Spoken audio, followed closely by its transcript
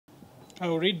I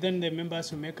will read, then the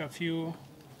members will make a few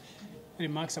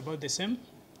remarks about the same.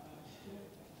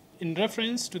 In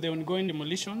reference to the ongoing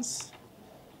demolitions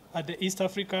at the East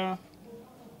Africa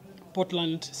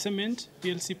Portland Cement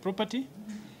PLC property,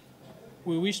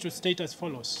 we wish to state as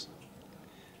follows.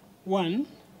 One,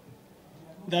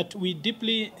 that we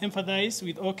deeply empathize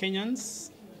with all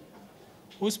Kenyans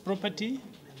whose property,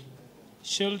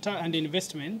 shelter, and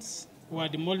investments were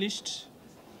demolished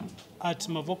at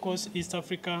Mavoko's East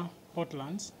Africa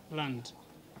Portland's land.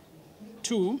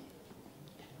 Two,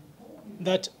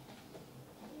 that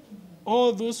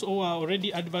all those who are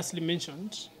already adversely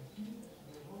mentioned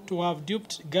to have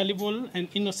duped gullible and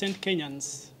innocent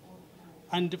Kenyans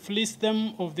and fleeced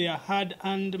them of their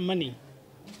hard-earned money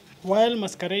while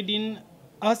masquerading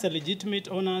as the legitimate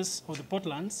owners of the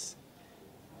Portlands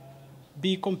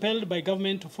be compelled by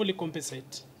government to fully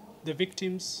compensate the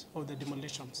victims of the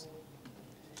demolitions.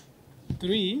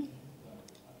 Three,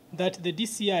 that the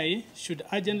DCI should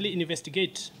urgently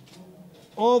investigate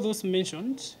all those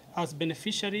mentioned as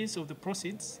beneficiaries of the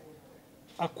proceeds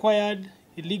acquired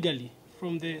illegally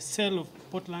from the sale of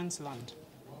Portland's land.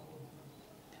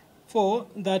 Four,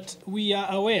 that we are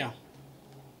aware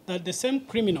that the same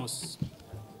criminals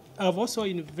have also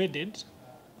invaded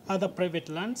other private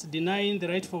lands, denying the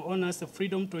rightful owners the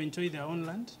freedom to enjoy their own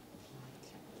land.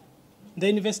 The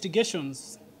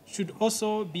investigations should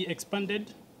also be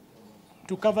expanded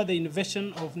to cover the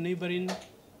invasion of neighboring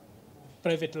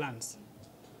private lands.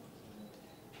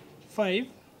 Five,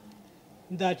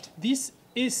 that this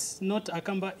is not a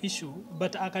Kamba issue,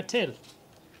 but a cartel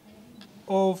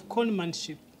of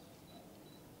conmanship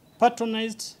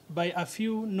patronized by a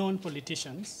few known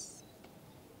politicians,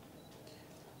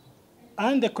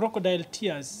 and the crocodile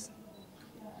tears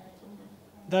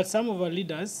that some of our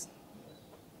leaders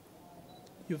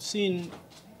you've seen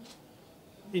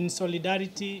in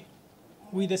solidarity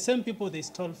with the same people they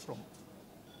stole from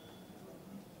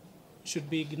should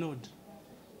be ignored.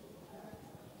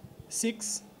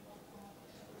 Six,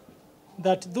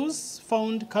 that those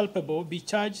found culpable be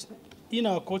charged in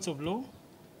our courts of law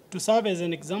to serve as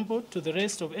an example to the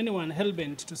rest of anyone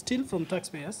hell-bent to steal from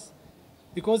taxpayers,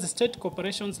 because the state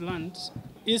corporation's land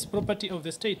is property of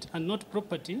the state and not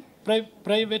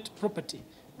private property,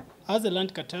 as the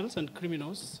land cartels and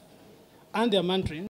criminals and their mandarins